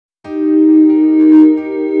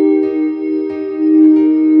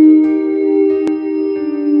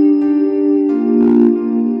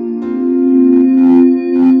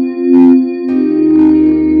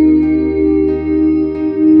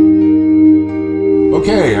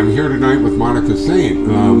Okay, I'm here tonight with Monica Saint,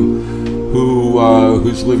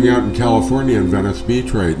 who's living out in California in Venice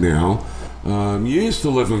Beach right now. You used to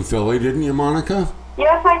live in Philly, didn't you, Monica?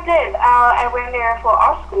 Yes, I did. I went there for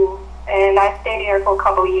art school, and I stayed there for a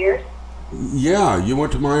couple of years. Yeah, you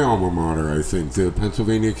went to my alma mater, I think, the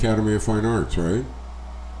Pennsylvania Academy of Fine Arts, right?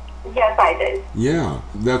 Yes, I did. Yeah,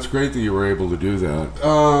 that's great that you were able to do that.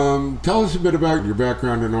 Tell us a bit about your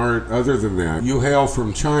background in art other than that. You hail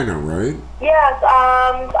from China, right? Yes,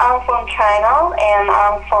 I'm from China, and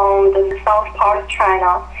I'm from the south part of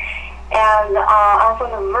China. And I'm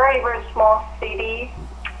from a very, very small city.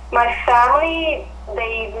 My family,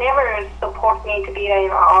 they never support me to be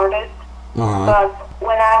an artist. But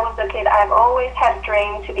when I was a kid, I've always had a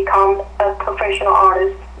dream to become a professional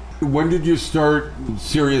artist. When did you start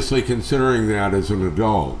seriously considering that as an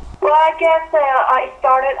adult? Well, I guess I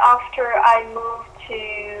started after I moved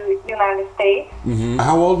to United States. Mm-hmm.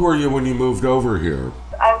 How old were you when you moved over here?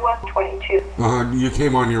 I was 22. You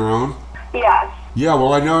came on your own? Yes. Yeah,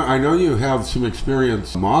 well, I know you have some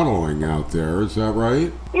experience modeling out there. Is that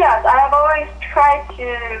right? Yes, I have always tried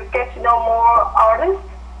to get to know more artists,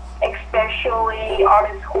 especially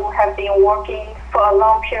artists who have been working for a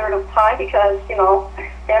long period of time, because,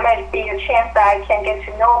 there might be a chance that I can get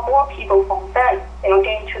to know more people from them,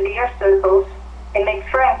 get into their circles and make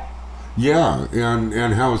friends. Yeah,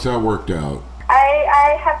 and how has that worked out?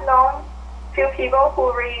 I have known few people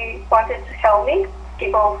who really wanted to help me,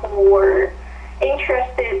 people who were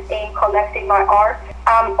interested in collecting my art.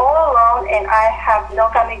 I'm all alone and I have no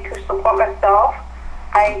money to support myself.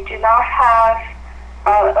 I do not have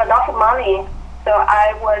enough money, so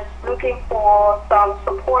I was looking for some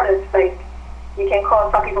supporters, like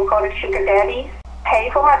some people call it sugar daddies, pay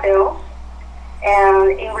for my bills,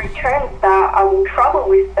 and in return that I will travel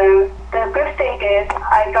with them. The good thing is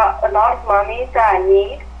I got a lot of money that I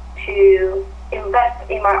need to invest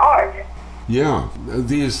in my art. Yeah,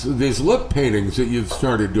 these lip paintings that you've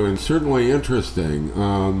started doing, certainly interesting.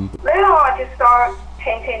 Later on, I just started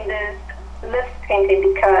painting this lip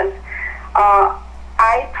painting because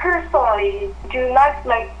I personally do not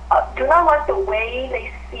like the way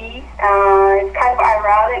they see. It's kind of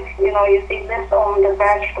ironic, you see lips on the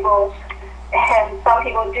vegetables, and some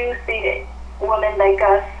people do see women like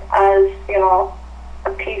us as, a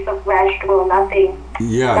piece of vegetable, nothing.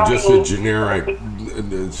 Yeah, just a generic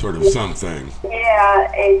sort of something.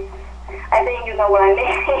 Yeah, I think you know what I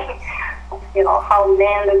mean. How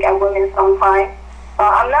men look at women sometimes.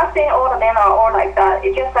 I'm not saying all the men are all like that.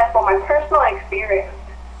 It's just that for my personal experience,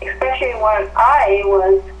 especially when I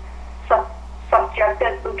was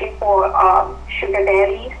subjected looking for sugar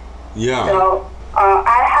daddies. Yeah. So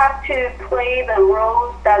I have to play the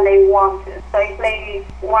roles that they want to. So if they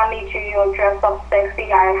want me to dress up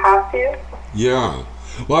sexy, I have to. Yeah.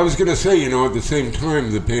 Well, I was going to say, at the same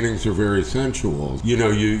time, the paintings are very sensual.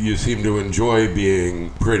 You seem to enjoy being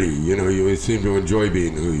pretty. You seem to enjoy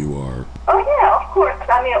being who you are. Oh, yeah, of course.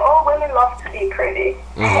 I mean, all women love to be pretty.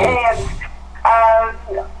 And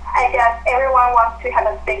I guess everyone wants to have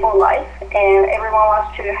a stable life, and everyone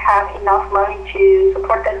wants to have enough money to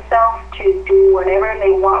support themselves, to do whatever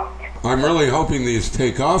they want. I'm really hoping these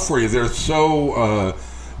take off for you. They're so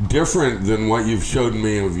different than what you've showed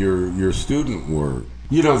me of your student work.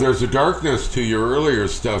 There's a darkness to your earlier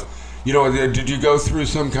stuff. Did you go through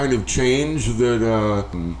some kind of change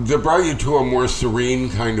that brought you to a more serene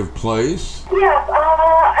kind of place? Yes,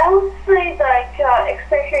 I would say that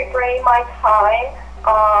especially during my time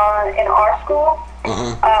in art school,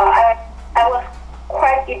 I was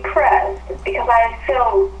quite depressed because I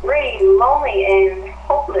felt really lonely and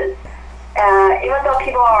hopeless. Even though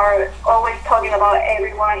people are always talking about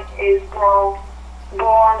everyone is born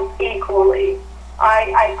equally,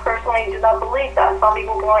 I personally do not believe that. Some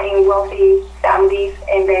people born in wealthy families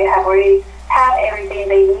and they have already had everything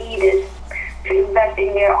they needed to invest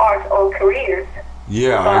in their art or careers.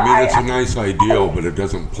 Yeah, I mean, it's a nice ideal, but it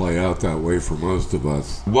doesn't play out that way for most of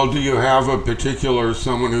us. Well, do you have a particular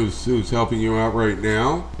someone who's helping you out right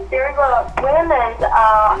now? There's a woman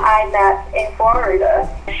I met in Florida.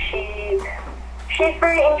 She's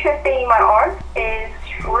very interested in my art. Is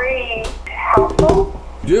really helpful.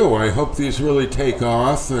 I hope these really take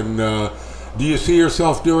off. And do you see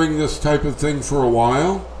yourself doing this type of thing for a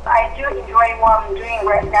while? I do enjoy what I'm doing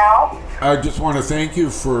right now. I just want to thank you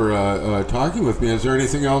for talking with me. Is there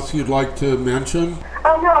anything else you'd like to mention?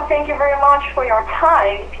 Oh, no, thank you very much for your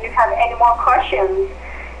time. If you have any more questions,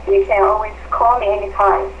 you can always call me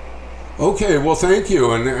anytime. Okay, well, thank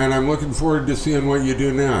you, and I'm looking forward to seeing what you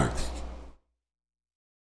do next.